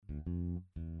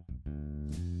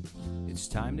It's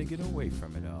time to get away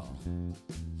from it all.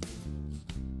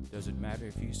 Doesn't matter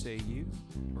if you say you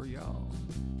or y'all.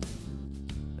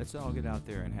 Let's all get out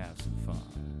there and have some fun.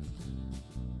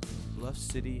 Bluff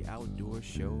City Outdoor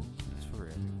Show is for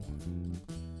everyone.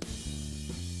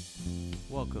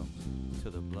 Welcome to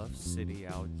the Bluff City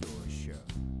Outdoor Show.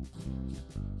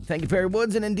 Thank you, Perry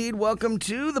Woods, and indeed, welcome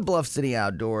to the Bluff City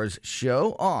Outdoors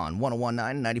Show on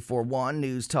 101.9 and 94.1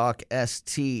 News Talk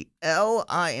STL.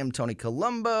 I am Tony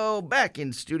Colombo, back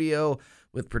in studio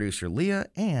with producer Leah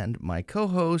and my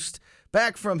co-host,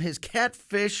 back from his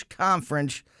Catfish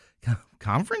conference.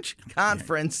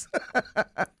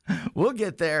 We'll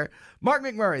get there. Mark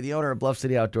McMurray, the owner of Bluff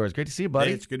City Outdoors. Great to see you,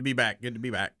 buddy. Hey, it's good to be back. Good to be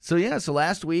back. So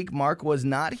last week, Mark was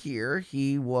not here.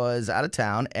 He was out of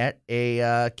town at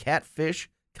a Catfish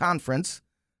conference.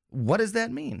 What does that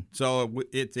mean? So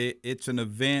it's an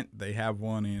event. They have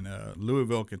one in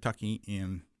Louisville, Kentucky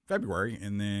in February,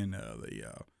 and then the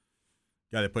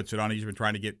guy that puts it on, he's been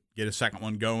trying to get a second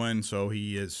one going. So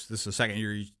this is the second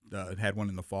year he's had one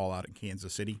in the fall out in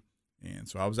Kansas City. And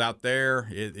so I was out there.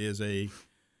 It is a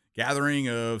gathering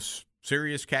of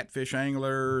serious catfish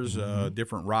anglers,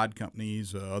 different rod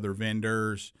companies, other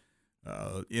vendors.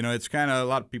 It's kind of, a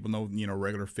lot of people know,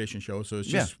 regular fishing shows. So it's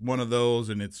just one of those,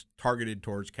 and it's targeted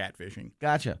towards catfishing.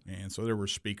 Gotcha. And so there were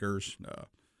speakers,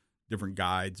 different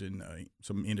guides, and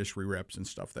some industry reps and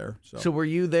stuff there. So were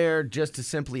you there just to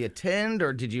simply attend,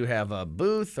 or did you have a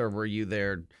booth, or were you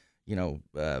there,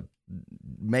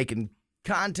 making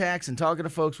contacts and talking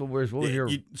to folks? What was your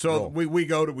role?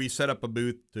 We set up a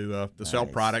booth to sell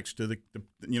products to the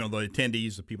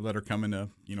attendees, the people that are coming to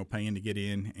paying to get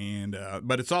in, and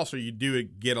but it's also, you do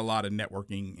get a lot of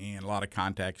networking and a lot of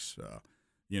contacts.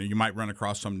 You might run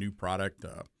across some new product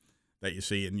that you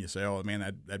see and you say, oh man,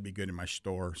 that'd be good in my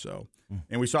store. So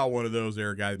and we saw one of those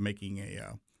there, a guy making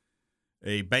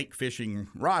a bank fishing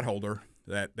rod holder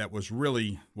that was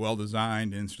really well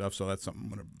designed and stuff. So that's something I'm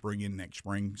going to bring in next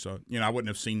spring. So, I wouldn't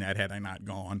have seen that had I not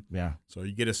gone. Yeah. So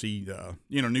you get to see,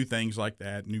 new things like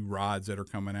that, new rods that are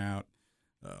coming out.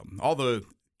 All the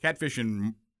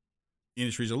catfishing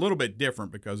industry is a little bit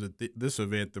different because at this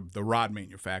event, the rod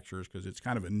manufacturers, because it's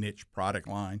kind of a niche product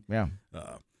line. Yeah.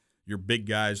 Your big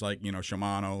guys like,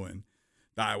 Shimano and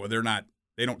Daiwa,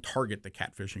 they don't target the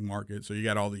catfishing market. So you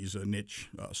got all these niche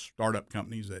startup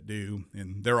companies that do,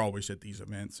 and they're always at these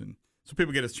events. And so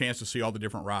people get a chance to see all the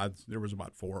different rods. There was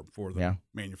about four of the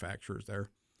manufacturers there.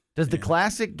 Does the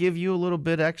Classic give you a little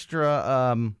bit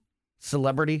extra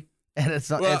celebrity? And it's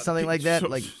something like that?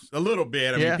 Like a little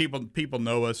bit. I mean, people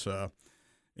know us,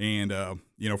 and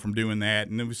from doing that.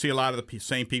 And then we see a lot of the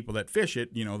same people that fish it,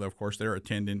 of course, they're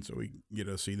attending, so we get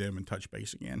to see them and touch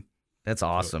base again. That's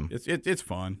awesome. So it's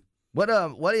fun.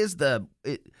 What is so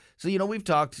we've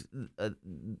talked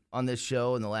on this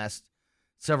show in the last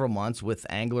several months with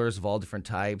anglers of all different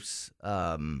types,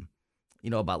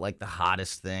 about like the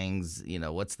hottest things,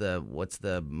 what's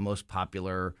the most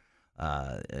popular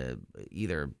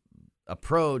either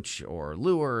approach or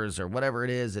lures or whatever it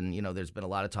is, and there's been a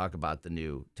lot of talk about the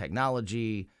new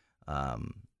technology,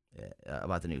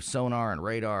 about the new sonar and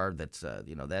radar. That's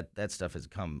that stuff has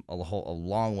come a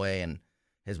long way and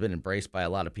has been embraced by a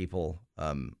lot of people,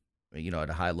 at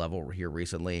a high level here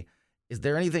recently. Is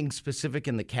there anything specific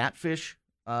in the catfish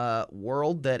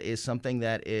world that is something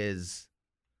that is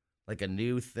like a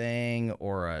new thing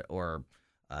or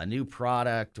a new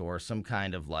product or some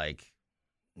kind of like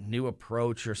new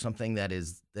approach or something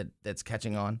that's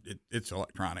catching on? It's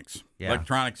electronics. Yeah.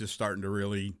 Electronics is starting to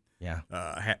really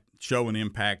show an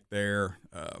impact there.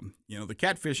 The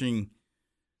catfishing,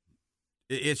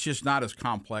 it's just not as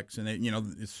complex, and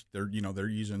they're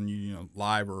using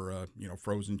live or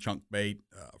frozen chunk bait,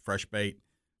 fresh bait.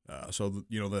 So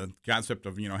the concept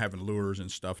of having lures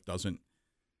and stuff doesn't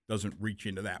reach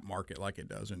into that market like it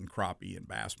does in crappie and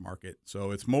bass market.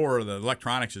 So it's more, the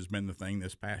electronics has been the thing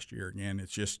this past year. Again,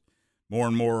 it's just more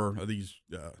and more of these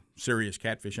serious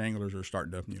catfish anglers are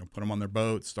starting to put them on their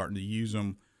boats, starting to use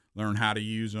them, learn how to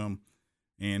use them.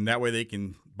 And that way they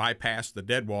can bypass the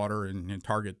dead water and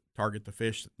target the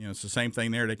fish. It's the same thing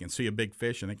there. They can see a big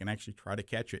fish and they can actually try to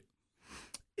catch it.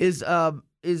 Is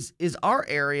our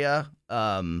area,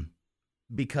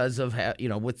 because of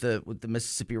with the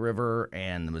Mississippi River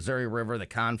and the Missouri River, the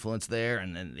confluence there,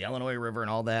 and then the Illinois River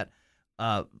and all that,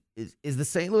 is the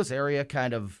St. Louis area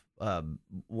kind of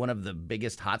one of the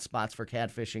biggest hotspots for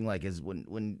catfishing? Like, is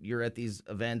when you're at these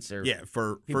events, or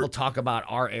people talk about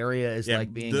our area as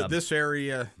like being this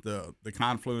area, the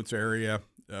confluence area,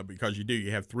 because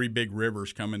you have three big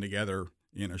rivers coming together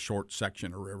in a short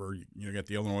section of river. You got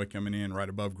the Illinois coming in right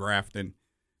above Grafton,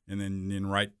 and then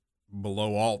right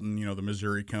below Alton, the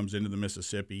Missouri comes into the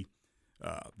Mississippi.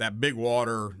 that big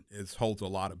water holds a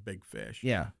lot of big fish.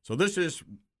 Yeah. So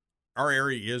our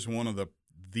area is one of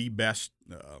the best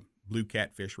blue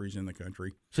cat fisheries in the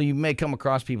country. So you may come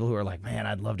across people who are like, man,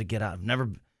 I'd love to get out. I've never,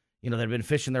 they've been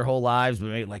fishing their whole lives, but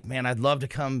maybe like, man, I'd love to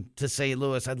come to St.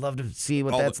 Louis. I'd love to see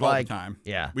what that's like. All the time.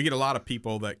 Yeah. We get a lot of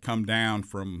people that come down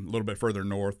from a little bit further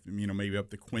north, maybe up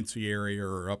the Quincy area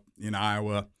or up in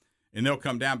Iowa, and they'll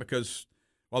come down because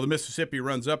while the Mississippi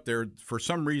runs up there, for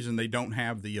some reason they don't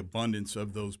have the abundance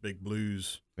of those big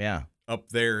blues up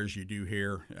there as you do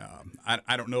here.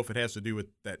 I don't know if it has to do with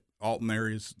that Alton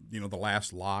areas, the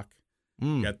last lock.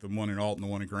 You got the one in Alton, the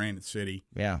one in Granite City.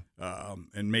 Yeah.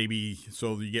 And maybe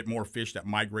so you get more fish that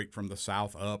migrate from the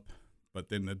south up, but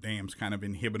then the dams kind of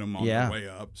inhibit them on their way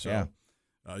up. So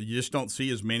you just don't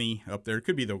see as many up there. It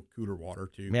could be the cooler water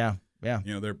too. Yeah. Yeah.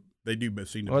 They do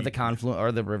seem to or be. the confluence,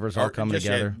 or the rivers all come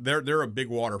together. They're a big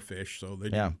water fish, so they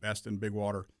do best in big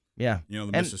water. Yeah. The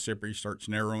Mississippi starts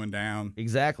narrowing down.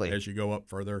 Exactly. As you go up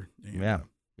further. And,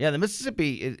 yeah, the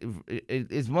Mississippi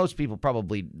is most people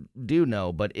probably do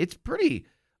know, but it's pretty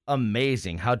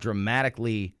amazing how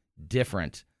dramatically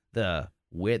different the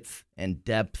width and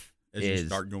depth is you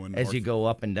start going north. As you go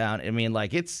up and down. I mean,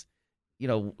 like it's,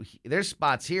 there's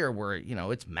spots here where,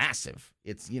 it's massive.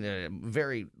 It's,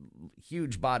 very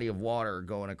huge body of water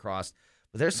going across,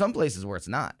 but there's some places where it's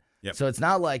not. Yep. So it's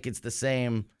not like it's the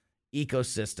same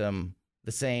ecosystem,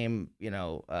 the same,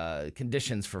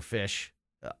 conditions for fish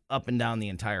up and down the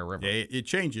entire river. Yeah, it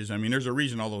changes. I mean, there's a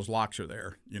reason all those locks are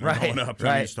there, right, going up.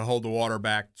 Right. It's to hold the water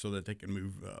back so that they can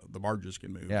move, the barges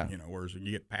can move. Yeah. Whereas when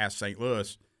you get past St.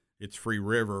 Louis, it's free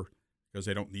river because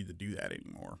they don't need to do that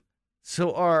anymore.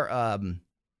 So are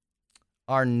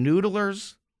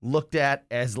noodlers looked at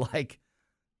as like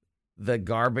the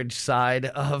garbage side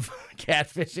of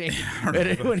catfishing? I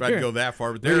don't know if I'd go that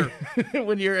far, but they're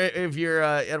if you're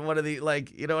at one of the,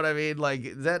 like, you know what I mean? Like,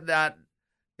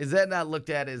 is that not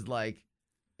looked at as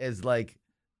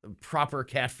proper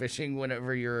catfishing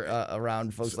whenever you're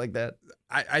around folks like that?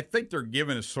 I think they're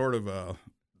given a sort of a,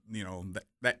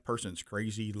 that person's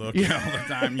crazy look all the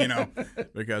time,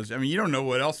 because, you don't know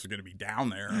what else is going to be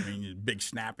down there. Big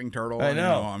snapping turtle. I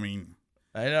know.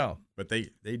 I know. But they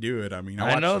do it. I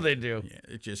know they do. Yeah,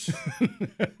 it just,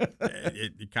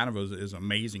 it kind of is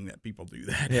amazing that people do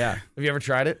that. Yeah. Have you ever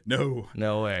tried it? No.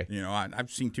 No way. I've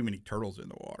seen too many turtles in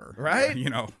the water. Right?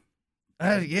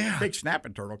 Yeah. Big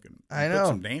snapping turtle can put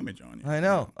some damage on you. I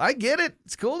know. I get it.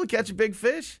 It's cool to catch a big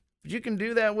fish, but you can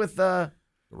do that with the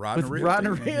rod and reel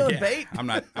and bait. I'm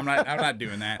not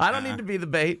doing that. I don't need to be the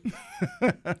bait.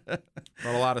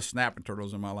 Got a lot of snapping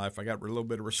turtles in my life. I got a little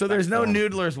bit of respect. So there's no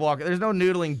noodlers walking. There's no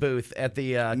noodling booth at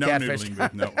the catfish. No noodling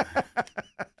booth. No.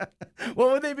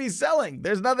 What would they be selling?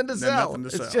 There's nothing to sell. Nothing to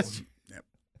sell. It's just.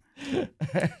 Yep.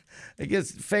 I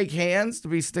guess fake hands to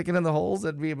be sticking in the holes.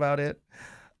 That'd be about it.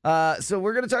 So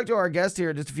we're going to talk to our guest here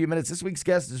in just a few minutes. This week's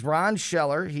guest is Ron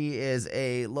Scheller. He is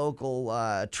a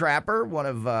local trapper, one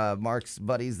of Mark's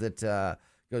buddies that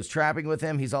goes trapping with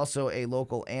him. He's also a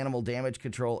local animal damage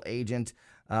control agent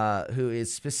who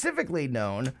is specifically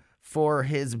known for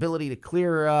his ability to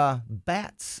clear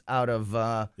bats out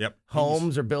of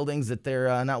homes or buildings that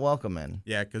they're not welcome in.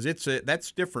 Yeah, because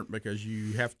that's different because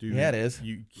you have to. Yeah, it is.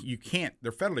 You can't.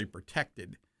 They're federally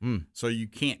protected. So you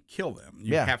can't kill them.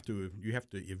 You have to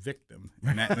evict them.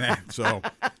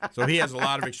 So he has a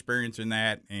lot of experience in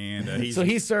that, and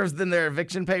he serves them their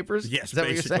eviction papers. Yes, is that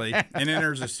basically. What you're saying? And then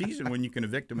there's a season when you can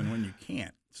evict them and when you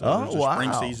can't. So there's a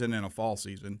spring season and a fall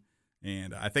season,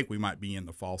 and I think we might be in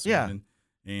the fall season.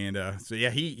 And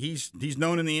he's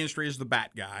known in the industry as the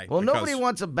bat guy. Well, nobody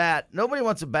wants a bat. Nobody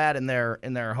wants a bat in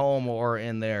their home or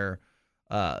in their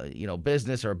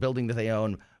business or a building that they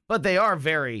own. But they are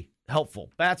very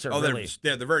helpful. Bats are really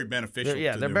they're very beneficial to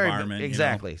the environment.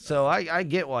 Exactly. So I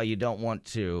get why you don't want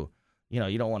to,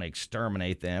 you don't want to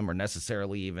exterminate them or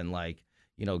necessarily even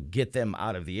get them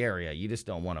out of the area. You just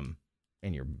don't want them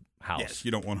in your house. Yes,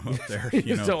 you don't want them up there. You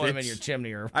just don't want them in your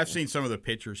chimney. I've seen some of the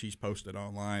pictures he's posted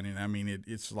online, and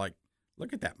it's like,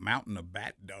 look at that mountain of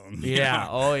bat dung. Yeah.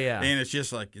 Oh yeah. And it's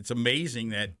just like, it's amazing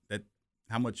that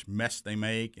how much mess they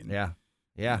make and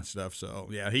and stuff. So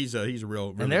he's a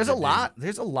real and there's a lot.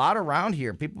 There's a lot around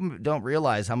here. People don't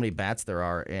realize how many bats there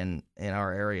are in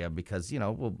our area because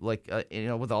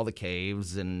with all the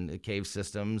caves and cave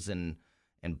systems and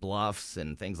bluffs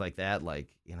and things like that.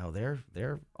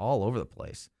 They're all over the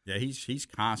place. Yeah, he's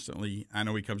constantly. I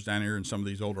know he comes down here in some of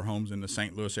these older homes in the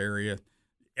St. Louis area.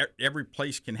 Every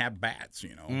place can have bats.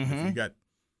 If you got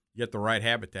the right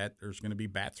habitat, there's going to be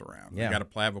bats around. You got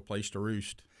to have a place to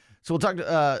roost. So we'll talk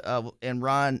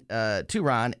to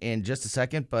Ron in just a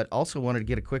second, but also wanted to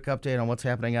get a quick update on what's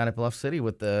happening out at Bluff City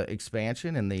with the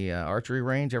expansion and the archery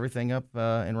range, everything up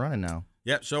and running now.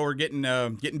 Yeah, so we're getting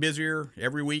busier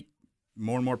every week.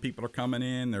 More and more people are coming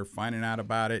in. They're finding out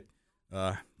about it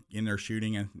in their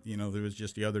shooting. And, there was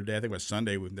just the other day, I think it was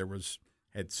Sunday, when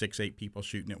had 6-8 people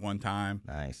shooting at one time.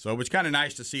 Nice. So it was kind of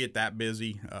nice to see it that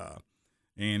busy,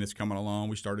 and it's coming along.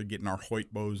 We started getting our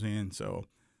Hoyt bows in, so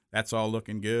that's all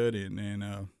looking good.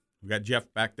 And we got Jeff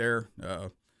back there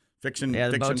fixing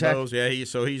bows. Yeah,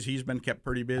 he's been kept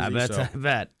pretty busy. I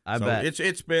bet.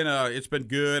 It's been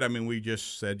good. I mean, we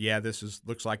just said, this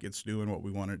looks like it's doing what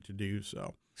we wanted it to do.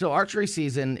 So archery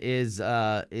season is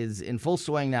in full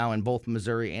swing now in both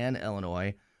Missouri and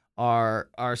Illinois.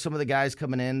 Are some of the guys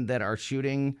coming in that are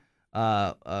shooting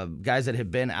guys that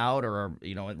have been out or are,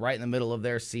 right in the middle of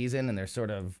their season and they're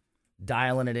sort of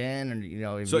dialing it in?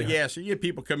 And so you get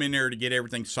people come in there to get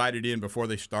everything sighted in before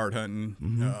they start hunting,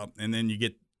 and then you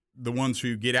get the ones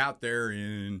who get out there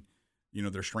and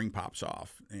their string pops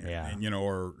off, and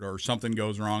or something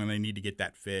goes wrong and they need to get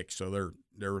that fixed, so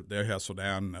they're hustle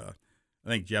down. I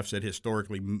think Jeff said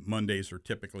historically Mondays are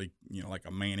typically, like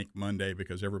a manic Monday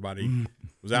because everybody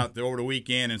was out there over the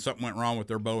weekend and something went wrong with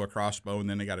their bow or crossbow, and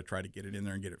then they got to try to get it in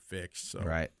there and get it fixed. So,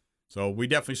 right. So we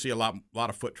definitely see a lot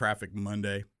of foot traffic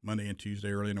Monday and Tuesday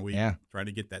early in the week. Yeah. Trying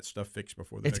to get that stuff fixed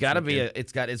before the It's got to be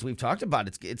as we've talked about,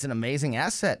 it's an amazing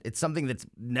asset. It's something that's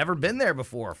never been there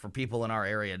before for people in our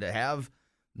area to have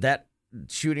that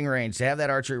shooting range, to have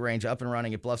that archery range up and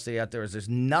running at Bluff City Outdoors. There's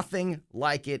nothing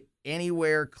like it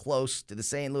anywhere close to the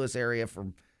St. Louis area for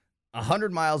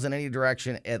 100 miles in any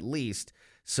direction at least.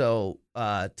 So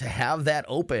to have that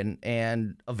open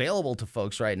and available to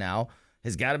folks right now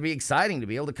has got to be exciting to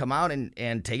be able to come out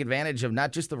and take advantage of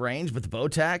not just the range, but the bow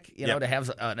tack, to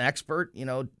have an expert,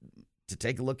 to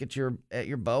take a look at your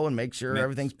bow and make sure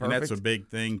everything's perfect. And that's a big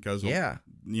thing because,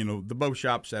 the bow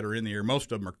shops that are in the area,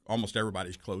 most of them almost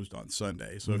everybody's closed on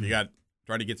Sunday. So if you got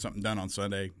try to get something done on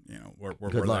Sunday, we're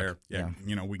there. Yeah,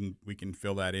 we can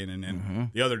fill that in. And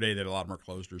then the other day that a lot of them are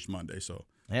closed is Monday. So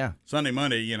Sunday,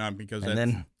 Monday, because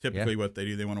that's typically what they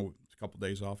do. They want a couple of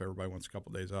days off. Everybody wants a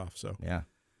couple of days off. So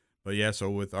so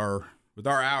with our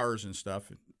hours and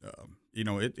stuff,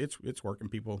 it's working.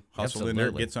 People hustle in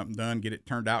there, get something done, get it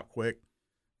turned out quick,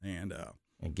 and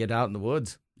get out in the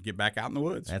woods. Get back out in the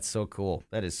woods. That's so cool.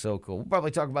 That is so cool. We'll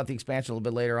probably talk about the expansion a little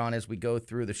bit later on as we go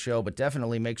through the show, but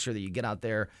definitely make sure that you get out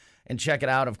there and check it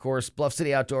out. Of course, Bluff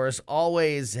City Outdoors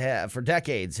always, for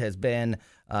decades, has been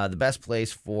the best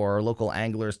place for local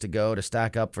anglers to go to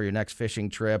stock up for your next fishing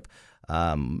trip,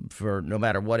 for no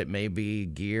matter what it may be,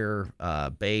 gear,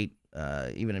 bait,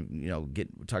 even,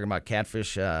 talking about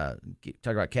catfish, talking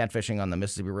about catfishing on the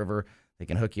Mississippi River. They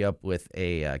can hook you up with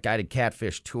a guided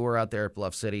catfish tour out there at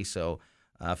Bluff City. So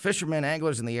fishermen,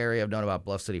 anglers in the area have known about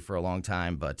Bluff City for a long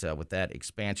time, but with that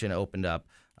expansion opened up,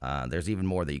 there's even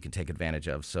more that you can take advantage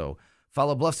of. So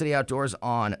follow Bluff City Outdoors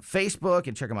on Facebook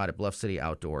and check them out at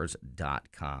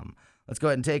bluffcityoutdoors.com. Let's go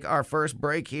ahead and take our first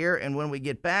break here, and when we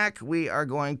get back, we are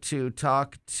going to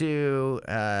talk to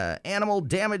Animal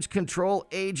Damage Control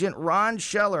Agent Ron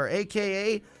Scheller,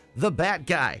 a.k.a. The Bat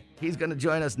Guy. He's going to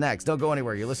join us next. Don't go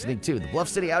anywhere. You're listening to the Bluff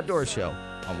City Outdoors Show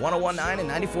on 101.9 and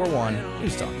 94.1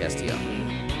 News Talk STL.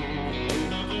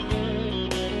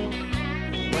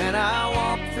 When I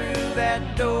walk through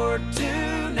that door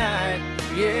tonight,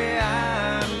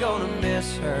 I'm gonna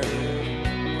miss her.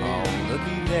 Oh,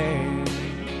 looky there,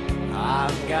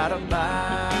 I've got a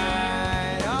bite.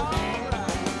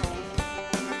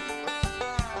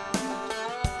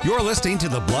 You're listening to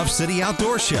the Bluff City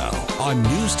Outdoor Show on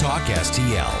News Talk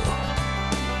STL.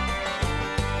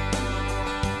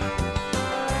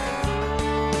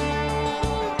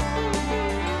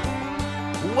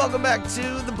 Welcome back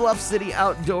to the Bluff City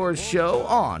Outdoors Show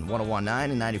on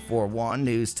 101.9 and 94.1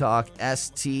 News Talk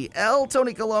STL.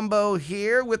 Tony Colombo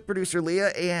here with producer Leah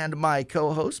and my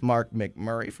co-host Mark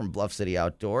McMurray from Bluff City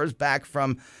Outdoors, back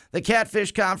from the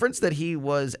Catfish Conference that he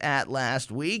was at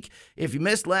last week. If you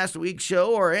missed last week's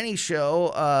show or any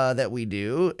show that we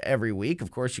do every week,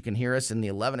 of course, you can hear us in the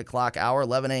 11 o'clock hour,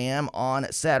 11 a.m.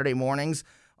 on Saturday mornings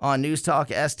on News Talk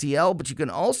STL, but you can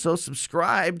also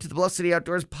subscribe to the Bluff City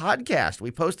Outdoors podcast.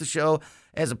 We post the show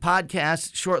as a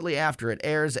podcast shortly after it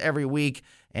airs every week,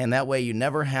 and that way you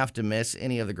never have to miss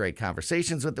any of the great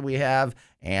conversations that we have.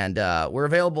 And we're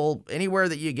available anywhere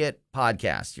that you get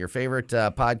podcasts, your favorite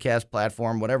podcast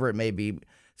platform, whatever it may be,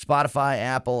 Spotify,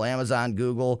 Apple, Amazon,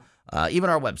 Google, even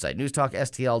our website,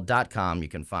 newstalkstl.com. You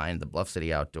can find the Bluff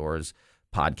City Outdoors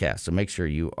podcast. So make sure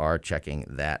you are checking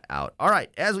that out. All right.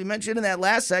 As we mentioned in that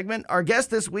last segment, our guest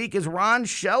this week is Ron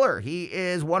Scheller. He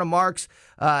is one of Mark's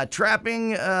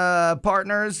trapping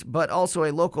partners, but also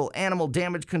a local animal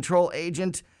damage control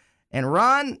agent. And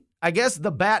Ron, I guess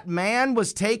the Batman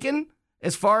was taken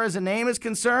as far as a name is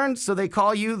concerned, so they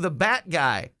call you the Bat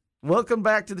Guy. Welcome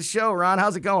back to the show, Ron.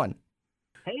 How's it going?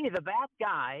 Hey, the Bat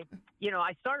Guy.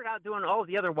 I started out doing all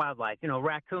the other wildlife,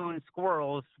 raccoons,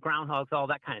 squirrels, groundhogs, all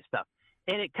that kind of stuff.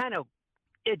 And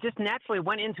it just naturally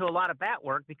went into a lot of bat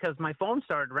work because my phone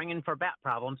started ringing for bat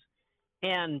problems.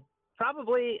 And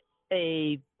probably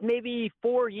maybe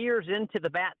 4 years into the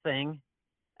bat thing,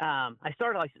 I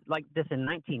started like this in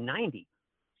 1990.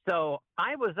 So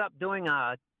I was up doing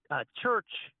a church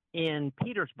in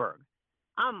Petersburg.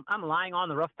 I'm lying on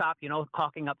the rooftop,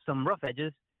 caulking up some roof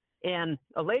edges. And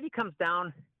a lady comes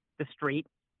down the street,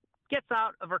 gets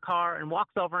out of her car and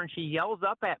walks over and she yells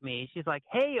up at me. She's like,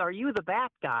 "Hey, are you the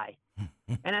Bat Guy?"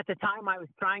 And at the time I was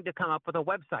trying to come up with a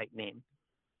website name.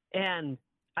 And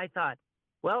I thought,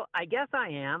 well, I guess I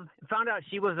am. Found out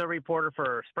she was a reporter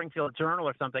for Springfield Journal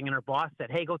or something. And her boss said,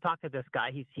 "Hey, go talk to this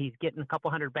guy. He's getting a couple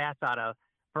hundred bats out of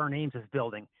Vern Ames's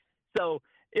building." So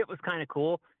it was kind of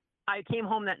cool. I came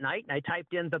home that night and I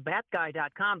typed in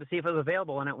thebatguy.com to see if it was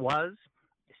available, and it was.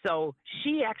 So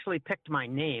she actually picked my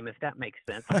name, if that makes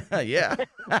sense. Yeah.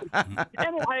 And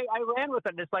I ran with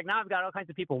it. And it's like, now I've got all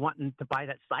kinds of people wanting to buy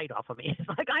that site off of me. It's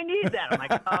like, I need that. I'm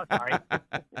like, oh, sorry.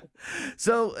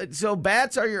 So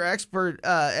bats are your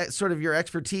sort of your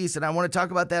expertise, and I want to talk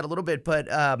about that a little bit. But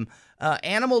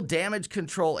animal damage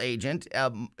control agent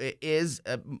is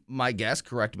my guess.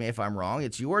 Correct me if I'm wrong.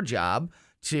 It's your job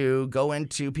to go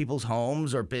into people's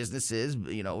homes or businesses,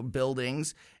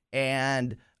 buildings,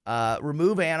 and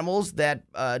remove animals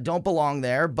that don't belong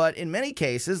there. But in many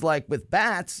cases, like with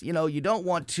bats, you don't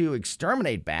want to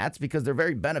exterminate bats because they're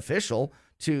very beneficial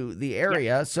to the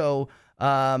area. Yeah. So,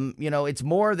 it's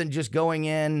more than just going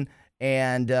in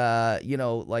and,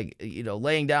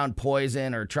 laying down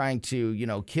poison or trying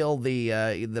to, kill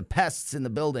the pests in the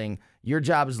building. Your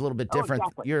job is a little bit different.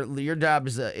 Exactly. Your job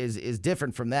is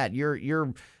different from that.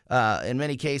 You're in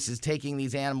many cases taking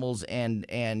these animals and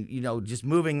just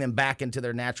moving them back into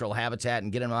their natural habitat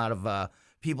and getting them out of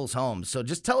people's homes. So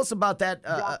just tell us about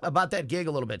that gig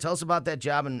a little bit. Tell us about that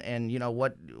job and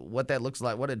what that looks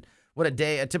like. What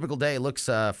a typical day looks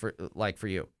for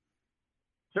you.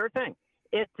 Sure thing.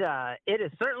 It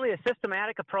is certainly a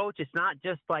systematic approach. It's not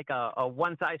just like a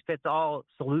one-size-fits-all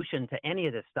solution to any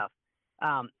of this stuff.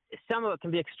 Some of it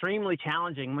can be extremely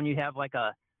challenging when you have like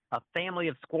a family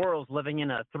of squirrels living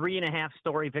in a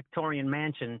 3.5-story Victorian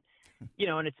mansion,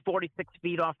 and it's 46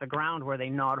 feet off the ground where they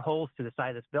gnawed holes to the side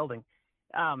of this building.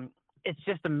 It's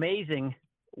just amazing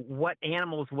what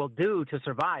animals will do to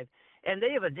survive. And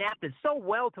they have adapted so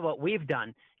well to what we've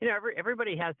done.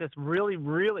 Everybody has this really,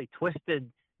 really twisted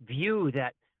view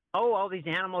that, all these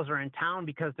animals are in town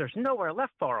because there's nowhere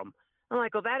left for them. I'm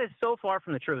like, well, that is so far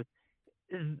from the truth.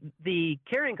 The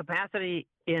carrying capacity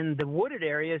in the wooded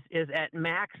areas is at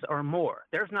max or more.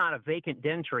 There's not a vacant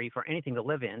den tree for anything to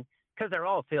live in because they're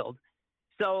all filled.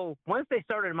 So once they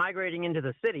started migrating into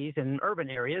the cities and urban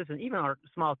areas and even our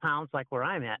small towns like where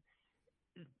I'm at,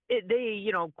 they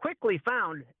quickly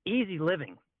found easy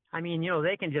living. I mean,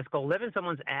 they can just go live in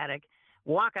someone's attic,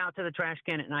 walk out to the trash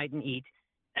can at night and eat.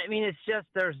 I mean, it's just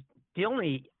there's the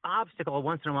only obstacle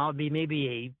once in a while would be maybe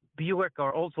a Buick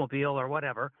or Oldsmobile or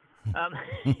whatever.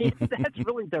 That's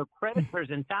really their predators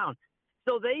in town.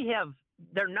 So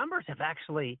their numbers have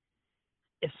actually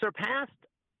surpassed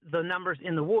the numbers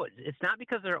in the woods. It's not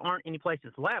because there aren't any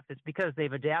places left. It's because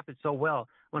they've adapted so well.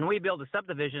 When we build a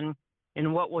subdivision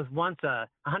in what was once a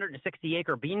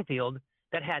 160-acre bean field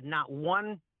that had not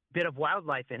one bit of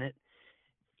wildlife in it,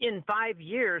 in 5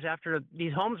 years after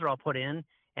these homes were all put in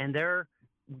and their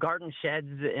garden sheds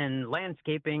and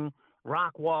landscaping,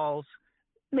 rock walls,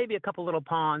 maybe a couple little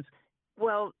ponds.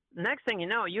 Well, next thing you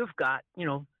know, you've got,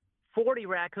 40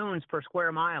 raccoons per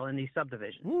square mile in these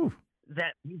subdivisions. Ooh.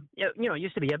 That,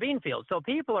 used to be a bean field. So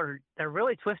people they're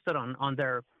really twisted on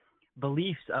their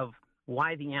beliefs of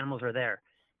why the animals are there.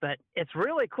 But it's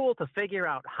really cool to figure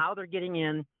out how they're getting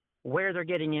in, where they're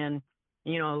getting in.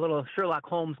 A little Sherlock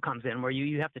Holmes comes in where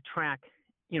you have to track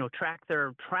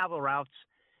their travel routes.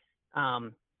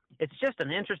 It's just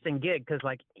an interesting gig because,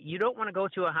 you don't want to go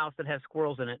to a house that has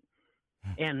squirrels in it.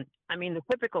 And, I mean, the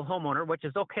typical homeowner, which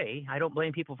is okay, I don't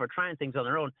blame people for trying things on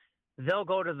their own, they'll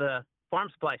go to the farm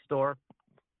supply store,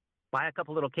 buy a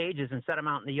couple little cages and set them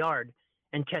out in the yard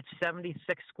and catch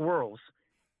 76 squirrels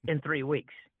in 3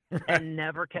 weeks and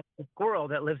never catch a squirrel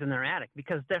that lives in their attic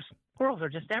because their squirrels are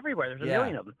just everywhere. There's a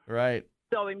million of them. Right.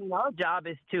 So, I mean, our job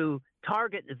is to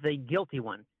target the guilty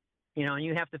one, and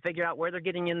you have to figure out where they're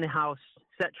getting in the house,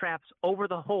 set traps over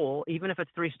the hole, even if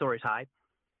it's 3 stories high,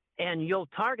 and you'll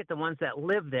target the ones that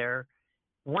live there.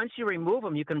 Once you remove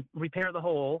them, you can repair the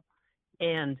hole,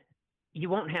 and you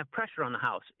won't have pressure on the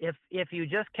house. If you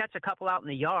just catch a couple out in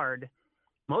the yard,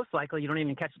 most likely you don't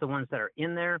even catch the ones that are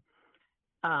in there.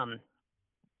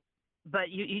 But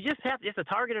you just have it's a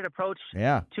targeted approach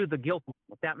to the guilty,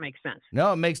 if that makes sense.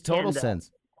 No, it makes total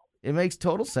sense. It makes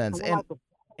total sense. And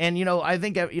I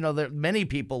think there are many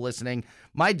people listening.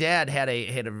 My dad had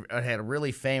a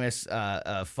really famous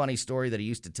funny story that he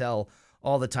used to tell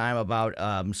all the time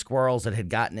about squirrels that had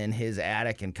gotten in his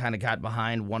attic and kind of got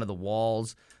behind one of the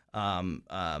walls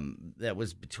that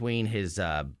was between his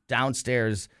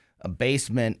downstairs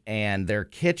basement and their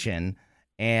kitchen.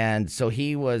 And so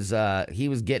he was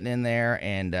getting in there,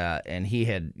 and he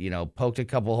had poked a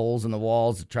couple holes in the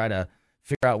walls to try to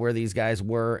figure out where these guys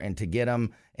were and to get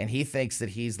them. And he thinks that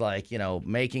he's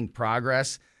making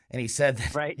progress. And he said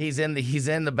that he's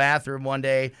in the bathroom one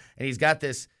day, and he's got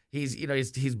this.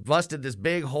 He's busted this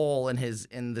big hole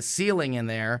in the ceiling in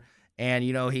there, and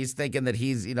he's thinking that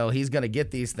he's going to get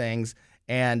these things,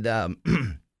 and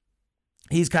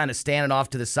he's kind of standing off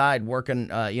to the side working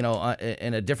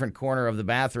in a different corner of the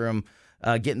bathroom,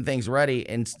 getting things ready,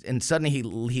 and suddenly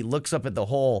he looks up at the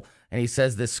hole, and he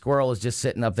says this squirrel is just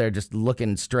sitting up there just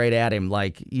looking straight at him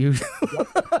like you.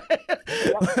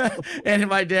 And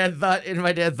my dad thought,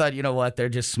 you know what, they're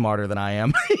just smarter than I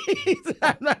am.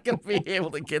 I'm not going to be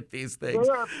able to get these things.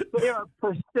 They are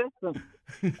persistent.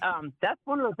 That's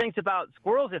one of the things about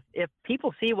squirrels. If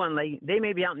people see one, they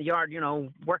may be out in the yard,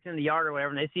 working in the yard or whatever,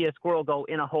 and they see a squirrel go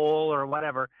in a hole or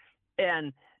whatever,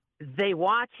 and they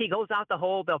watch. He goes out the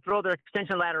hole. They'll throw their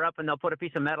extension ladder up, and they'll put a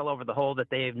piece of metal over the hole that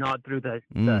they've gnawed through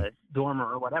the dormer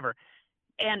or whatever.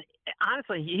 And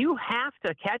honestly, you have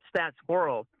to catch that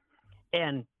squirrel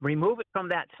and remove it from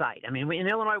that site. I mean, in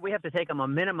Illinois, we have to take them a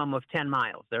minimum of 10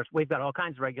 miles. We've got all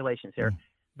kinds of regulations here.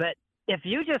 But if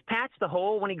you just patch the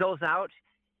hole when he goes out,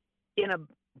 in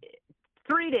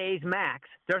 3 days max,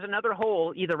 there's another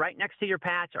hole either right next to your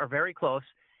patch or very close,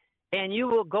 and you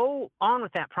will go on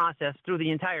with that process through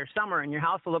the entire summer, and your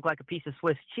house will look like a piece of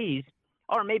Swiss cheese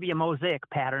or maybe a mosaic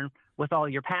pattern with all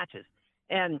your patches.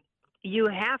 And you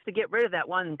have to get rid of that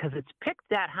one because it's picked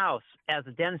that house as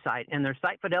a den site, and their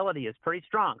site fidelity is pretty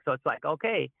strong. So it's like,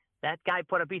 okay, that guy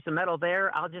put a piece of metal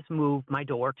there. I'll just move my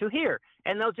door to here.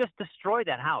 And they'll just destroy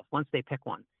that house once they pick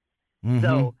one. Mm-hmm.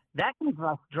 So that can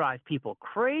drive people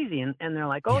crazy. And they're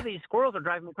like, oh, these squirrels are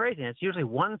driving me crazy. And it's usually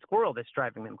one squirrel that's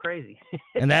driving them crazy.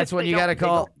 And that's when you got to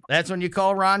call. That's when you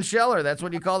call Ron Scheller. That's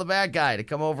when you call the bad guy to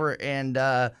come over and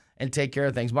take care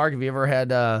of things. Mark, have you ever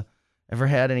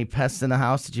had any pests in the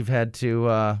house that you've had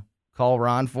to call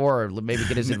Ron for, or maybe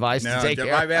get his advice to take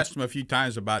care? I've asked him a few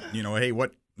times about, hey,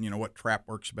 what trap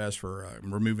works best for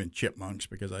removing chipmunks,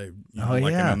 because I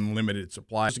an unlimited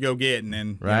supply to go get, and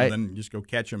then then just go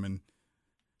catch them. And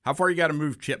how far you got to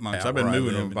move chipmunks? I've been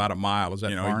moving them about a mile. Is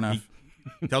that far enough?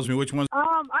 He tells me which ones.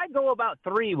 I go about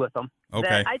 3 with them.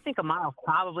 Okay. I think a mile's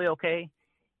probably okay,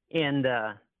 and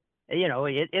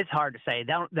it's hard to say.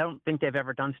 They don't think they've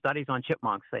ever done studies on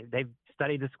chipmunks. They've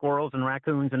studied the squirrels and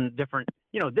raccoons and different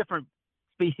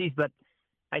species, but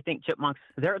I think chipmunks,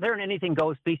 they're an anything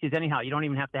goes species anyhow. You don't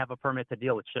even have to have a permit to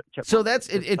deal with chipmunks. So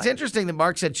it's interesting that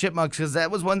Mark said chipmunks, because that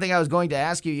was one thing I was going to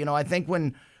ask you. I think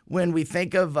when we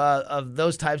think of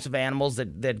those types of animals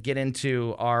that get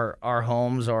into our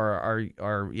homes or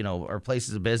our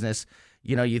places of business,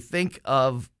 you think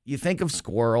of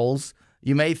squirrels.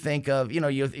 You may think of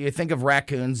you think of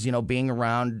raccoons, being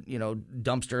around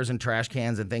dumpsters and trash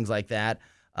cans and things like that.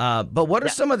 But what are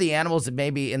some of the animals that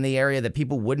maybe in the area that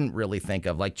people wouldn't really think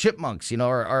of, like chipmunks,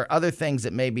 or other things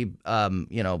that maybe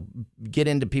get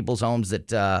into people's homes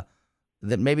that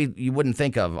maybe you wouldn't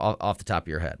think of off the top of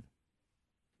your head?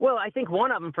 Well, I think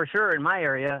one of them for sure in my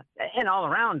area and all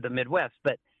around the Midwest,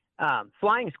 but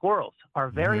flying squirrels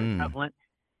are very prevalent.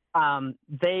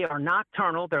 They are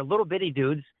nocturnal. They're little bitty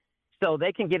dudes, so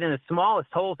they can get in the smallest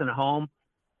holes in a home,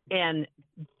 and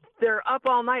they're up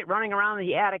all night running around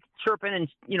the attic, chirping and,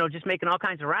 just making all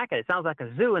kinds of racket. It sounds like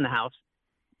a zoo in the house.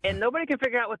 And nobody can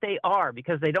figure out what they are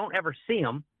because they don't ever see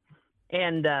them.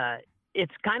 And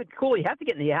it's kind of cool. You have to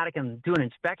get in the attic and do an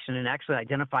inspection and actually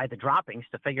identify the droppings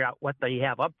to figure out what they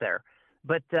have up there.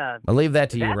 But I'll leave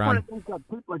that to you, Ron. That's one of the things that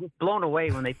people are just blown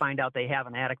away when they find out they have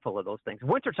an attic full of those things.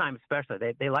 Wintertime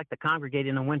especially. They like to congregate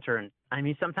in the winter. And,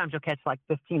 sometimes you'll catch like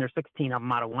 15 or 16 of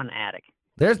them out of one attic.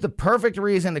 There's the perfect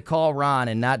reason to call Ron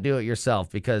and not do it yourself,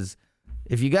 because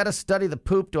if you got to study the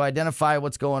poop to identify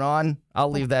what's going on, I'll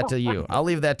leave that to you. I'll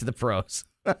leave that to the pros.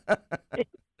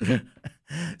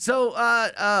 So,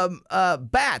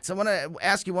 bats. I want to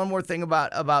ask you one more thing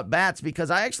about bats because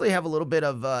I actually have a little bit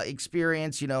of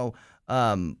experience,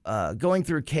 going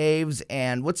through caves,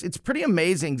 and it's pretty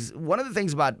amazing. One of the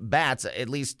things about bats, at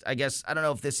least, I guess, I don't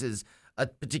know if this is a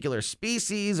particular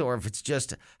species or if it's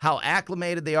just how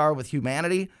acclimated they are with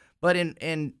humanity, but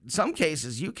in some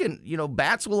cases, you can,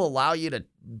 bats will allow you to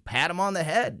pat them on the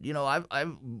head.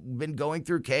 I've been going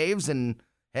through caves and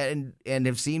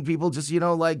have seen people just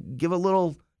like give a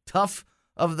little tuff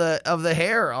of the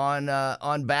hair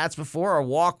on bats before, or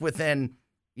walk within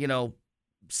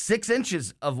 6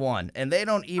 inches of one, and they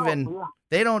don't even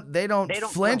they don't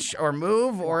flinch or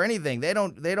move or anything. They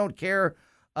don't care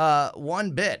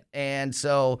one bit. And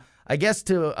so I guess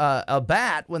to a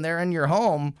bat, when they're in your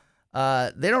home,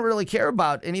 they don't really care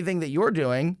about anything that you're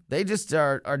doing. They just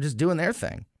are just doing their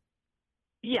thing.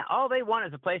 Yeah, all they want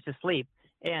is a place to sleep.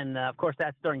 And, of course,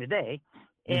 that's during the day.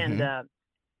 And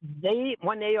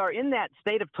when they are in that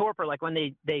state of torpor, like when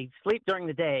they sleep during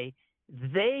the day,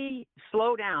 they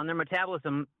slow down their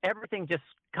metabolism. Everything just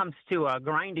comes to a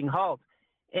grinding halt.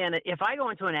 And if I go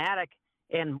into an attic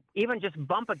and even just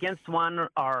bump against one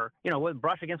or,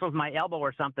 brush against one with my elbow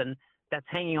or something that's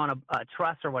hanging on a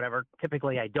truss or whatever,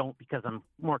 typically I don't because I'm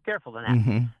more careful than that.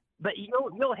 Mm-hmm. But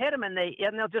you'll hit them and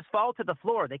they'll just fall to the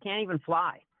floor. They can't even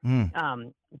fly.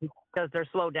 Because they're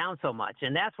slowed down so much.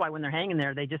 And that's why when they're hanging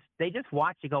there, they just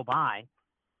watch you go by.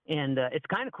 And it's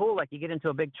kind of cool. Like you get into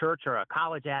a big church or a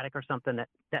college attic or something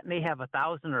that may have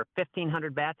 1,000 or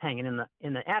 1,500 bats hanging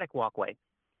in the attic walkway.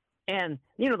 And,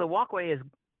 the walkway is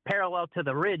parallel to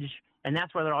the ridge, and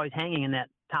that's where they're always hanging, in that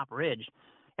top ridge.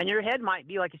 And your head might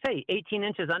be, like you say, 18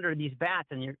 inches under these bats,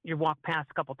 and you walk past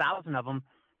a couple thousand of them,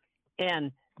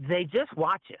 and they just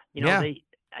watch you.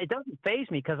 It doesn't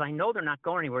faze me because I know they're not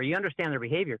going anywhere. You understand their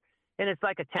behavior. And it's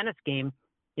like a tennis game.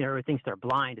 Everyone thinks they're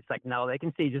blind. It's like, no, they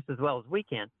can see just as well as we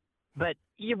can. But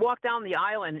you walk down the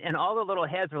aisle, and all the little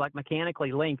heads are like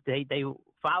mechanically linked. They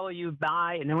follow you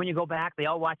by, and then when you go back, they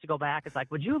all watch you go back. It's like,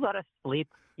 would you let us sleep?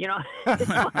 It's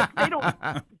like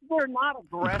they're not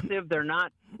aggressive. They're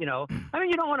not, you don't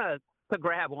want to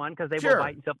grab one because they will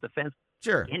bite you up the fence.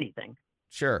 Sure. Anything.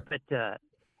 Sure. But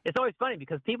it's always funny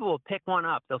because people will pick one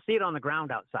up. They'll see it on the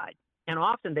ground outside. And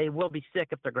often they will be sick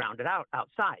if they're grounded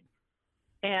outside.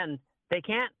 And they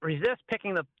can't resist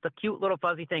picking the cute little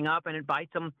fuzzy thing up, and it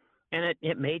bites them. And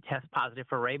it may test positive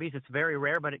for rabies. It's very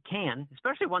rare, but it can,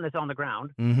 especially one that's on the ground.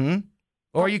 Mm-hmm.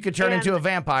 Or you could turn into a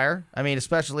vampire. I mean,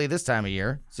 especially this time of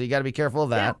year. So you got to be careful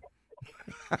of that.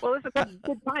 Yeah. Well, it's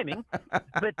good timing.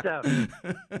 But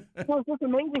it's just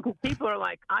amazing because people are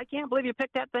like, I can't believe you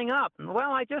picked that thing up.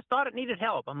 Well, I just thought it needed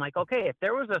help. I'm like, okay, if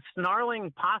there was a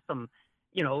snarling possum,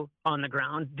 on the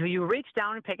ground, do you reach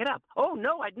down and pick it up? Oh,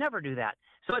 no, I'd never do that.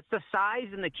 So it's the size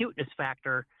and the cuteness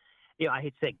factor. I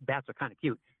hate to say bats are kind of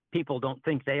cute. People don't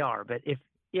think they are, but if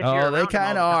they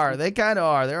kind of are. They kind of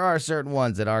are. There are certain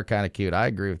ones that are kind of cute. I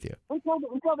agree with you.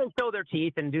 Until they show their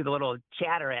teeth and do the little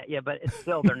chatter at you, but it's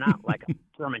still, they're not like a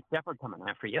German Shepherd coming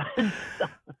after you.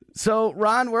 So,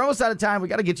 Ron, we're almost out of time. We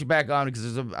got to get you back on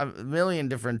because there's a million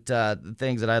different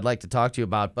things that I'd like to talk to you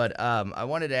about. But I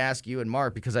wanted to ask you and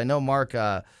Mark, because I know Mark,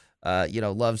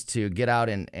 loves to get out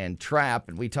and trap,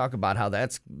 and we talk about how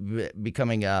that's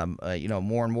becoming,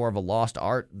 more and more of a lost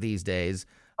art these days.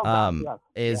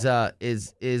 Is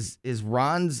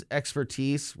Ron's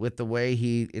expertise with the way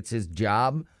it's his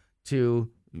job to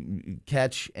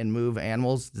catch and move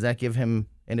animals, does that give him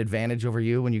an advantage over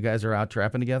you when you guys are out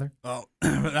trapping together? Oh,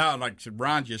 no, like I said,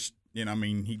 Ron just,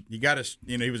 he got us,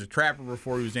 he was a trapper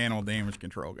before he was animal damage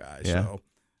control guy. Yeah.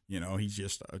 So, he's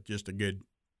just a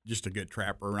good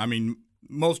trapper. I mean,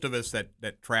 most of us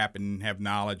that trap and have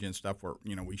knowledge and stuff,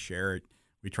 we share it.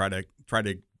 We try to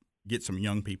get some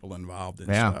young people involved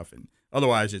and stuff, and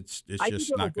otherwise it's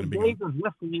just not going to be. Days of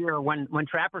yesteryear when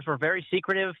trappers were very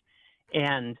secretive,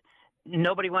 and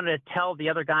nobody wanted to tell the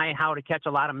other guy how to catch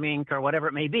a lot of mink or whatever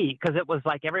it may be, because it was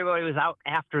like everybody was out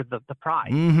after the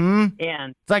prize. Mm-hmm.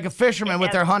 And it's like a fisherman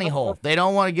with their honey hole. They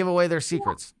don't want to give away their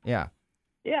secrets. Yeah.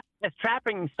 As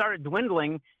trapping started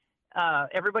dwindling,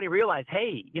 everybody realized,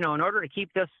 hey, in order to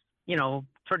keep this,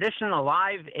 tradition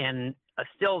alive and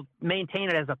still maintain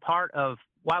it as a part of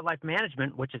wildlife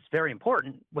management, which is very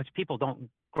important, which people don't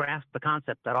grasp the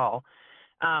concept at all.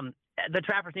 The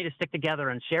trappers need to stick together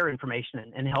and share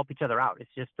information and help each other out. It's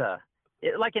just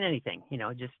like in anything,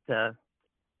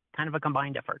 kind of a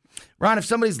combined effort. Ron, if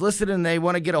somebody's listening and they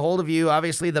want to get a hold of you,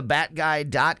 obviously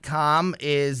thebatguy.com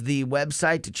is the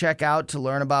website to check out to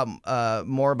learn about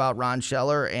more about Ron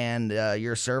Scheller and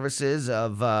your services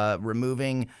of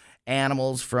removing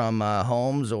animals from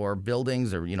homes or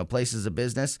buildings or places of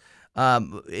business.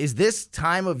 Is this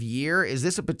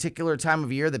a particular time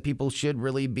of year that people should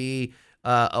really be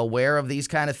aware of these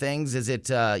kind of things? Is it,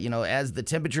 as the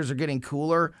temperatures are getting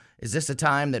cooler, is this a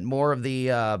time that more of the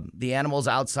animals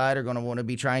outside are going to want to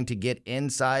be trying to get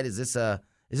inside? Is this a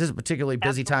particularly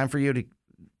busy time for you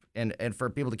and for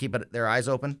people to keep their eyes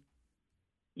open?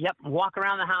 Yep. Walk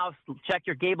around the house, check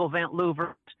your gable vent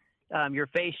louvers, your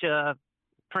fascia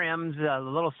trims, the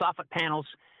little soffit panels.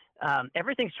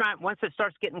 Everything's once it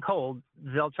starts getting cold,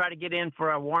 they'll try to get in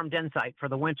for a warm den site for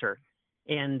the winter.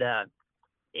 And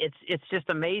it's just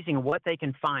amazing what they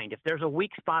can find. If there's a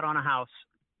weak spot on a house,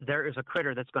 there is a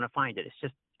critter that's going to find it. It's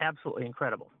just absolutely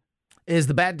incredible. Is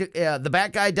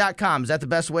thebatguy.com, is that the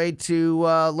best way to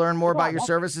learn more about your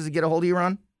services and get a hold of you,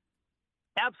 Ron?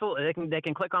 Absolutely. They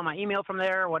can click on my email from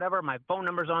there or whatever. My phone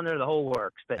number's on there. The whole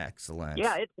works. But excellent.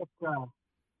 Yeah, it's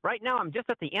right now I'm just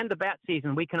at the end of bat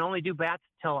season. We can only do bats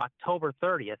till October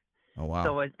 30th. Oh, wow.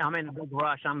 So I'm in a big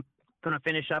rush. I'm going to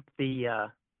finish up the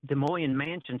Des Moines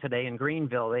Mansion today in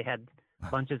Greenville. They had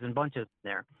bunches and bunches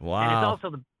there. Wow. And it's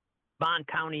also the Bond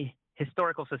County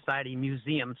Historical Society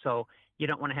Museum, so you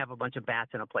don't want to have a bunch of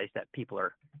bats in a place that people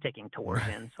are taking tours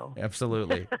in. So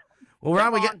absolutely. Well,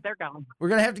 Ron, they're gone. We're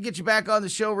going to have to get you back on the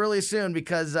show really soon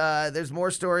because there's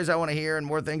more stories I want to hear and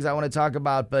more things I want to talk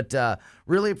about. But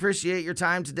really appreciate your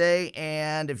time today.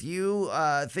 And if you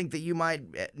think that you might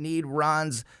need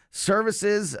Ron's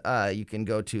services, you can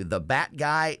go to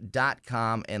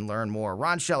thebatguy.com and learn more.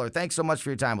 Ron Scheller, thanks so much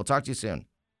for your time. We'll talk to you soon.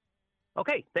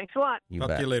 Okay, thanks a lot. Talk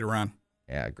to you later, Ron.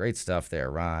 Yeah, great stuff there.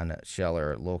 Ron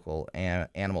Scheller, local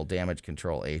animal damage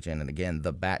control agent. And again,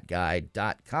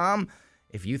 thebatguy.com.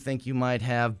 If you think you might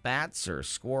have bats or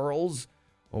squirrels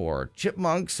or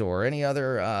chipmunks or any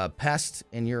other pest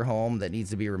in your home that needs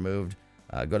to be removed,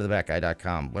 go to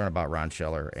thebatguy.com, learn about Ron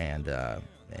Scheller, and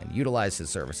utilize his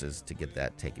services to get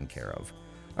that taken care of.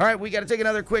 All right, we got to take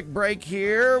another quick break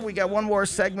here. We got one more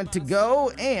segment to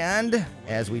go, and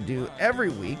as we do every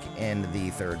week in the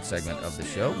third segment of the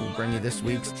show, we'll bring you this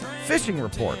week's fishing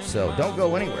report. So don't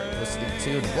go anywhere. You're listening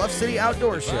to the Bluff City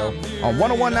Outdoor Show on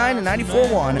 101.9 and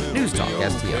 94.1 News Talk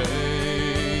STL.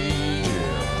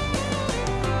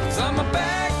 I'm a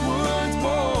backwoods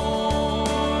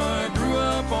boy, grew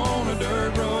up on a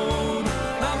dirt road.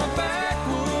 I'm a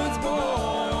backwoods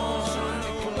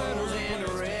boy, letters and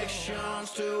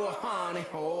directions to a honey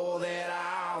hole that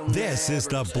I'll This is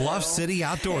the Bluff City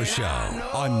Outdoor Show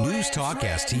on News Talk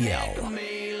STL.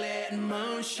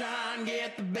 Moonshine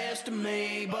get the best of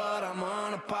me, but I'm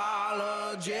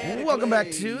unapologetic. Welcome back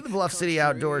to the Bluff City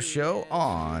Outdoor Show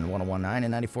on 101.9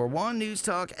 and 94.1 News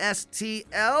Talk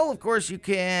STL. Of course, you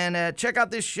can check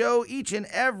out this show each and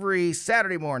every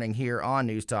Saturday morning here on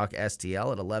News Talk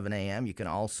STL at 11 a.m. You can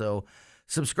also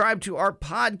subscribe to our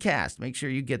podcast. Make sure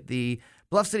you get the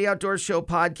Bluff City Outdoor Show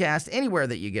podcast anywhere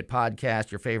that you get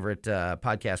podcasts, your favorite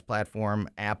podcast platform,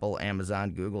 Apple,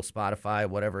 Amazon, Google, Spotify,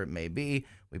 whatever it may be.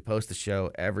 We post the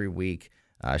show every week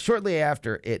shortly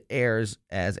after it airs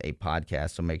as a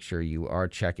podcast, so make sure you are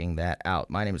checking that out.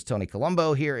 My name is Tony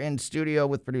Colombo here in studio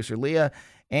with producer Leah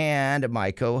and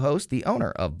my co-host, the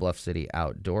owner of Bluff City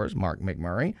Outdoors, Mark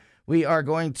McMurray. We are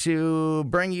going to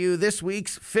bring you this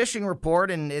week's fishing report,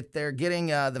 and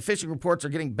the fishing reports are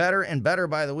getting better and better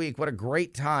by the week. What a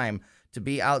great time to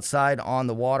be outside on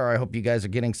the water. I hope you guys are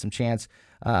getting some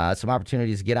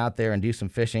opportunities to get out there and do some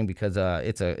fishing because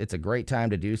it's a great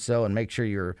time to do so. And make sure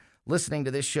you're listening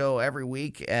to this show every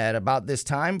week at about this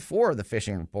time for the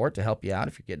fishing report to help you out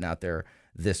if you're getting out there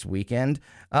this weekend.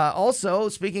 Also,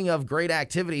 speaking of great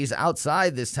activities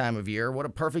outside this time of year, what a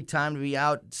perfect time to be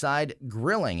outside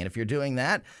grilling. And if you're doing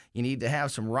that, you need to have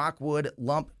some Rockwood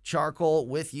lump charcoal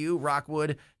with you.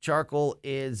 Rockwood charcoal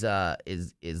is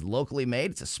locally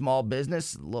made. It's a small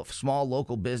business, small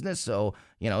local business. So,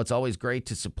 it's always great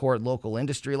to support local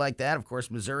industry like that. Of course,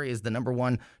 Missouri is the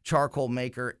 #1 charcoal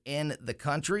maker in the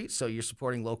country. So you're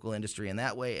supporting local industry in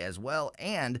that way as well.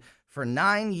 And for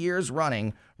 9 years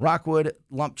running, Rockwood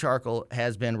lump charcoal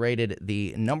has been rated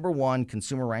the #1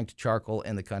 consumer-ranked charcoal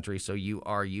in the country, so you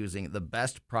are using the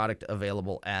best product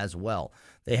available as well.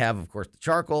 They have, of course, the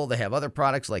charcoal. They have other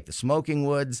products like the smoking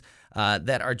woods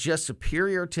that are just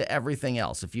superior to everything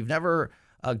else. If you've never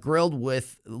grilled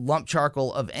with lump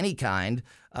charcoal of any kind,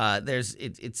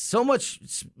 it's so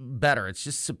much better. It's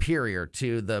just superior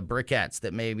to the briquettes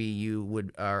that maybe you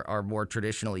are more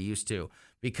traditionally used to,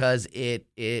 because it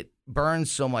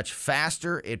burns so much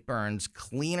faster, it burns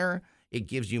cleaner, it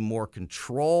gives you more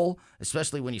control,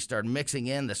 especially when you start mixing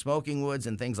in the smoking woods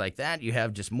and things like that. You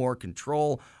have just more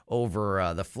control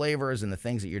over the flavors and the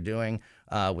things that you're doing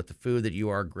with the food that you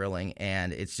are grilling,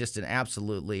 and it's just an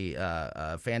absolutely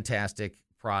fantastic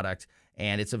product.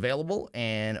 and it's available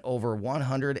in over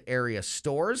 100 area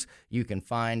stores. You can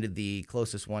find the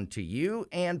closest one to you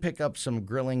and pick up some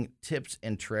grilling tips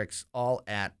and tricks all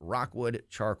at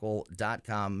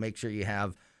rockwoodcharcoal.com. Make sure you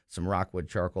have some Rockwood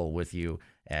charcoal with you,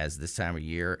 as this time of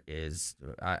year is,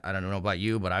 I don't know about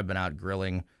you, but I've been out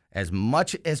grilling as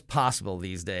much as possible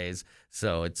these days.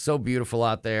 So it's so beautiful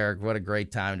out there. What a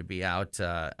great time to be out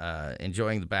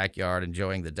enjoying the backyard,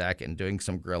 enjoying the deck, and doing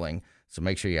some grilling. So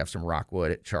make sure you have some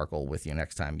Rockwood charcoal with you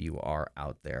next time you are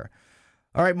out there.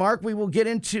 All right, Mark, we will get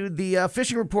into the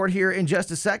fishing report here in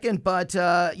just a second, but,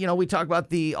 we talked about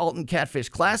the Alton Catfish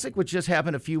Classic, which just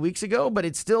happened a few weeks ago, but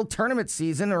it's still tournament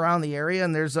season around the area,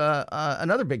 and there's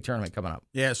another big tournament coming up.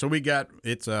 Yeah, so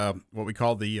it's what we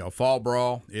call the Fall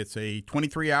Brawl. It's a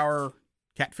 23-hour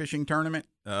catfishing tournament.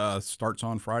 Starts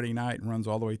on Friday night and runs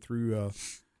all the way through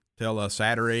till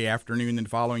Saturday afternoon and the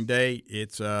following day.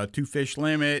 It's a 2-fish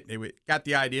limit. It got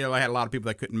the idea. I had a lot of people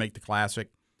that couldn't make the Classic,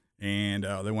 and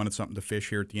they wanted something to fish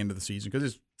here at the end of the season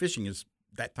because fishing is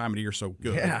that time of the year so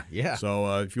good. Yeah.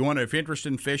 So if you're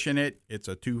interested in fishing it, it's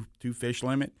a two fish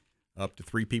limit, up to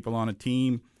 3 people on a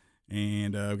team,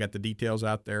 and we've got the details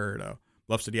out there at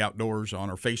Bluff City Outdoors on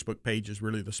our Facebook page is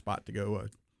really the spot to go.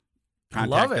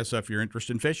 Contact us if you're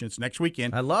interested in fishing. It's next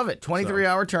weekend. I love it.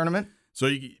 23-hour tournament. So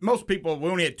most people, we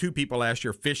only had 2 people last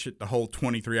year fish it the whole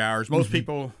 23 hours. Most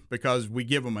people, because we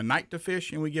give them a night to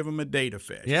fish and we give them a day to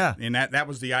fish. Yeah. And that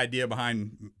was the idea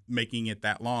behind making it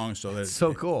that long. So that's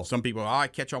so cool. Some people, I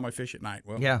catch all my fish at night.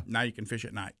 Well, yeah. Now you can fish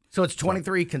at night. So it's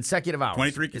 23 consecutive hours.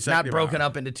 23 consecutive hours. It's not broken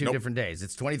up into 2 Nope. different days.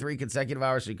 It's 23 consecutive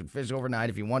hours, so you can fish overnight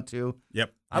if you want to.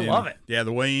 Yep. I love it. Yeah,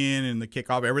 the weigh-in and the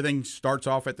kickoff, everything starts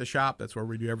off at the shop. That's where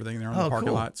we do everything there in the parking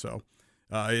cool. lot. So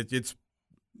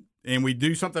and we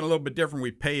do something a little bit different.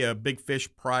 We pay a big fish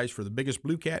prize for the biggest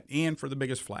blue cat and for the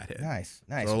biggest flathead. Nice.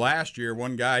 So last year,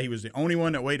 one guy, he was the only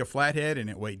one that weighed a flathead, and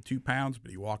it weighed 2 pounds,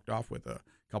 but he walked off with a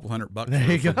couple $100 for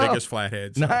the biggest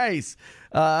flathead. So. Nice.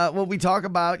 Well, we talk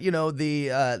about,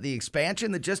 the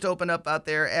expansion that just opened up out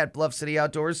there at Bluff City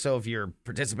Outdoors. So if you're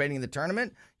participating in the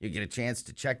tournament, you get a chance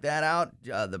to check that out,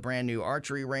 the brand new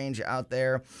archery range out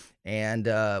there. And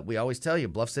we always tell you,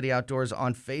 Bluff City Outdoors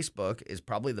on Facebook is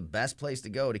probably the best place to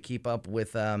go to keep up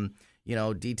with,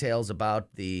 details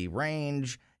about the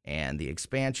range and the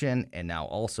expansion and now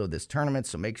also this tournament.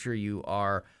 So make sure you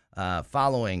are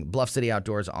following Bluff City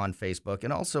Outdoors on Facebook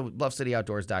and also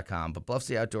bluffcityoutdoors.com. But Bluff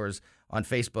City Outdoors on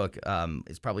Facebook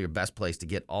is probably your best place to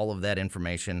get all of that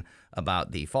information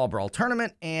about the Fall Brawl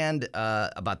tournament and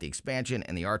about the expansion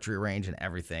and the archery range and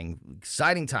everything.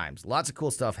 Exciting times. Lots of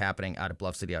cool stuff happening out at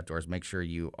Bluff City Outdoors. Make sure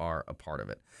you are a part of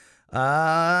it.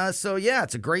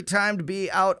 It's a great time to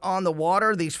be out on the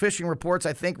water. These fishing reports,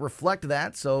 I think, reflect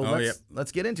that. So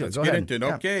let's get into it. Go ahead.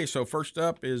 Yeah. Okay, so first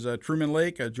up is Truman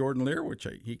Lake, Jordan Lear, which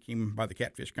he came by the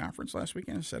Catfish Conference last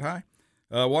weekend and said hi.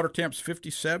 Water temps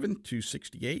 57 to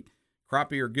 68.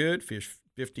 Crappie are good, fish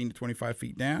 15 to 25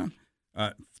 feet down.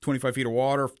 25 feet of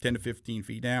water, 10 to 15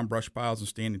 feet down. Brush piles and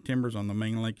standing timbers on the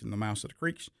main lake and the mouths of the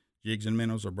creeks. Jigs and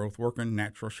minnows are both working.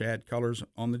 Natural shad colors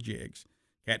on the jigs.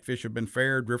 Catfish have been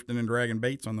fair, drifting and dragging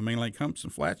baits on the main lake humps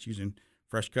and flats using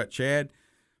fresh cut shad.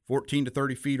 14 to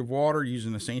 30 feet of water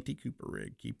using a Santee Cooper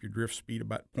rig. Keep your drift speed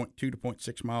about 0.2 to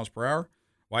 0.6 miles per hour.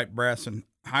 White bass and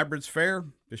hybrids fair,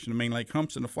 fishing the main lake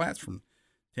humps and the flats from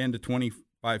 10 to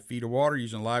 25 feet of water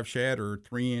using live shad or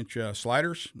 3-inch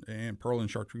sliders and pearl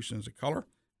and chartreuse as a color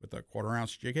with a 1/4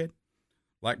 ounce jig head.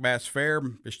 Black bass fair,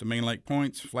 fish the main lake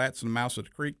points, flats and the mouths of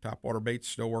the creek. Topwater baits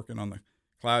still working on the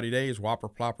cloudy days, whopper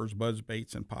ploppers, buzz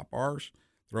baits, and pop R's.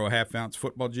 Throw a 1/2 ounce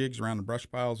football jigs around the brush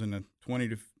piles in the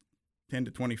 10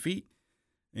 to 20 feet.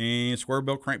 And square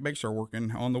bill crankbaits are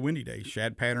working on the windy days.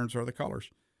 Shad patterns are the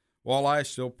colors. Walleye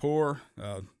still poor.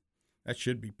 That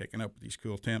should be picking up with these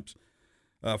cool temps.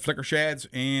 Flicker shads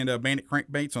and bandit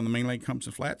crankbaits on the main lake humps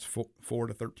and flats, 4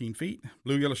 to 13 feet.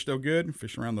 Bluegill are still good,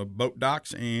 fishing around the boat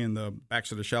docks and the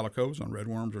backs of the shallow coves on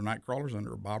redworms or night crawlers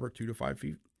under a bobber 2 to 5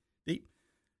 feet deep.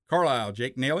 Carlisle,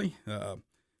 Jake Nelly,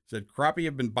 said crappie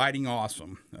have been biting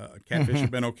awesome. Catfish have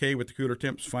been okay with the cooler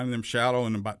temps, finding them shallow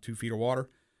in about 2 feet of water.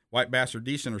 White bass are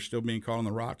decent, are still being caught on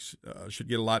the rocks. Should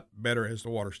get a lot better as the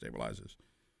water stabilizes.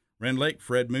 Rend Lake,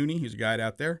 Fred Mooney, he's a guide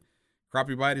out there.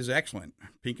 Crappie bite is excellent.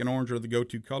 Pink and orange are the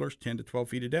go-to colors, 10 to 12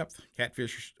 feet of depth.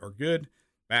 Catfish are good.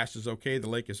 Bass is okay. The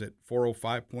lake is at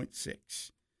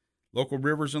 405.6. Local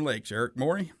rivers and lakes, Eric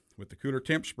Morey. With the cooler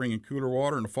temps bringing cooler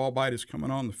water and the fall bite is coming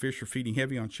on, the fish are feeding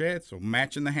heavy on shad, so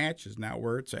matching the hatch is now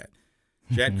where it's at.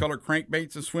 Shad-colored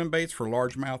crankbaits and swim baits for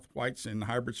largemouth whites and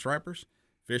hybrid stripers.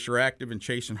 Fish are active and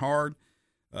chasing hard.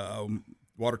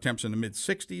 Water temps in the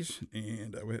mid-60s,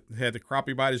 and we had the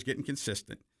crappie bite is getting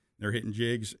consistent. They're hitting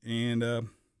jigs and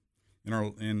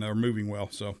and are moving well.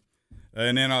 So,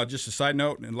 and then just a side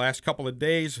note, in the last couple of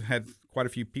days, had quite a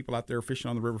few people out there fishing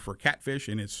on the river for catfish,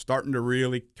 and it's starting to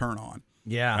really turn on.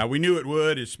 Yeah. We knew it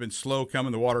would. It's been slow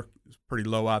coming. The water is pretty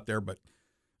low out there, but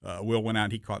Will went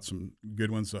out. He caught some good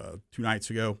ones 2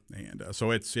 nights ago, and so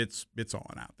it's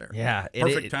on out there. Yeah,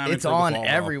 perfect timing. It's on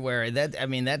everywhere.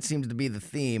 That seems to be the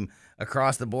theme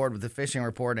across the board with the fishing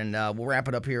report, and we'll wrap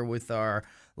it up here with our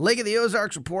Lake of the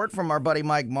Ozarks report from our buddy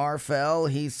Mike Marfell.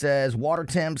 He says water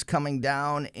temps coming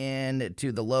down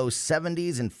into the low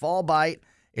 70s, and fall bite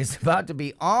is about to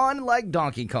be on like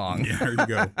Donkey Kong. Yeah, there you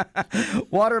go.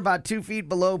 Water about 2 feet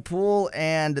below pool,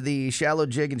 and the shallow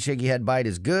jig and shaky head bite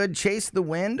is good. Chase the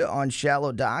wind on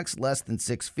shallow docks less than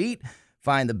 6 feet.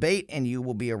 Find the bait, and you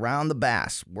will be around the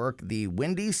bass. Work the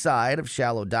windy side of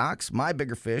shallow docks. My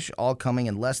bigger fish all coming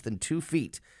in less than 2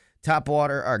 feet. Good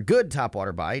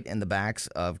topwater bite in the backs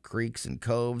of creeks and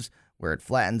coves where it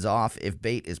flattens off if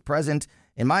bait is present.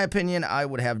 In my opinion, I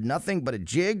would have nothing but a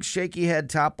jig, shaky head,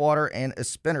 topwater, and a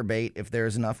spinnerbait if there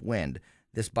is enough wind.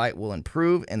 This bite will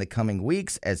improve in the coming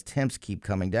weeks as temps keep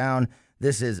coming down.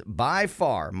 This is by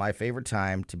far my favorite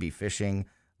time to be fishing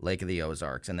Lake of the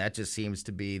Ozarks, and that just seems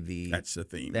to be that's the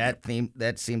theme.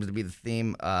 That seems to be the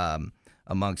theme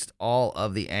amongst all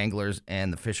of the anglers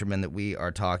and the fishermen that we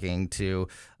are talking to.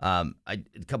 A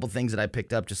couple things that I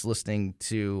picked up just listening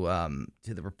to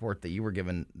the report that you were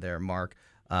given there, Mark.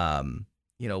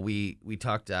 We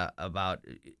talked about,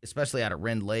 especially out at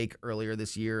Rend Lake earlier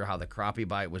this year, how the crappie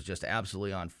bite was just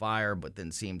absolutely on fire, but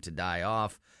then seemed to die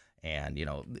off. And,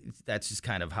 that's just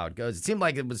kind of how it goes. It seemed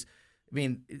like it was,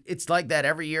 it's like that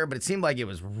every year, but it seemed like it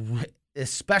was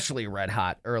especially red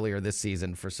hot earlier this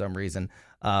season for some reason,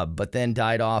 but then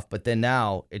died off. But then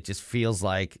now it just feels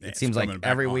like, it seems like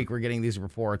every week we're getting these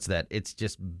reports that it's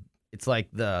like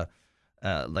the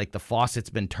faucet's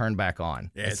been turned back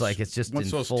on. Yeah, it's just once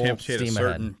in those full temps hit steam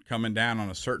ahead. Coming down on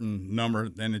a certain number,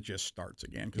 then it just starts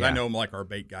again. Because I know, like our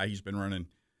bait guy, he's been running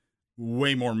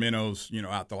way more minnows,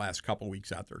 out the last couple of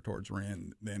weeks out there towards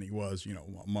Rend than he was,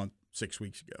 a month, 6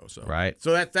 weeks ago. So right.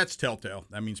 So that's telltale.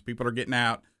 That means people are getting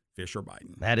out. Fish are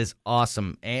biting. That is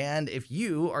awesome. And if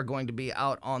you are going to be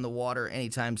out on the water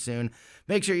anytime soon,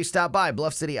 make sure you stop by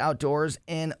Bluff City Outdoors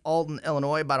in Alton,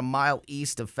 Illinois, about a mile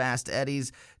east of Fast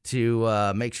Eddie's,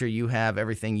 to make sure you have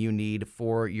everything you need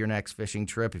for your next fishing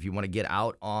trip. If you want to get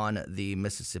out on the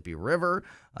Mississippi River,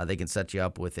 they can set you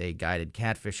up with a guided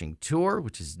catfishing tour,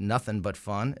 which is nothing but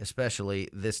fun, especially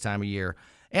this time of year.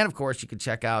 And, of course, you can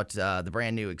check out the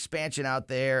brand new expansion out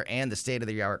there and the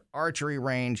state-of-the-art archery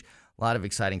range. A lot of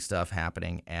exciting stuff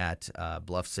happening at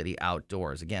Bluff City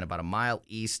Outdoors. Again, about a mile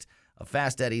east of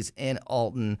Fast Eddie's in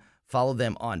Alton. Follow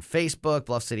them on Facebook,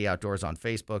 Bluff City Outdoors on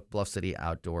Facebook,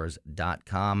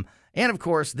 bluffcityoutdoors.com. And, of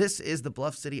course, this is the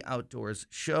Bluff City Outdoors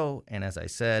Show. And as I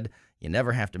said, you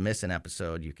never have to miss an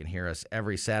episode. You can hear us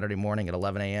every Saturday morning at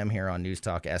 11 a.m. here on News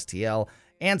Talk STL,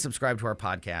 and subscribe to our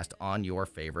podcast on your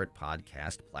favorite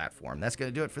podcast platform. That's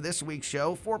going to do it for this week's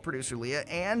show. For producer Leah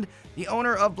and the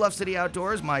owner of Bluff City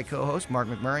Outdoors, my co-host Mark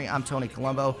McMurray, I'm Tony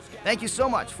Colombo. Thank you so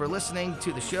much for listening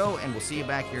to the show, and we'll see you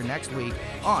back here next week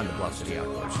on the Bluff City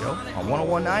Outdoors Show on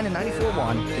 101.9 and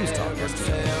 94.1 News Talk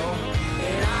STL.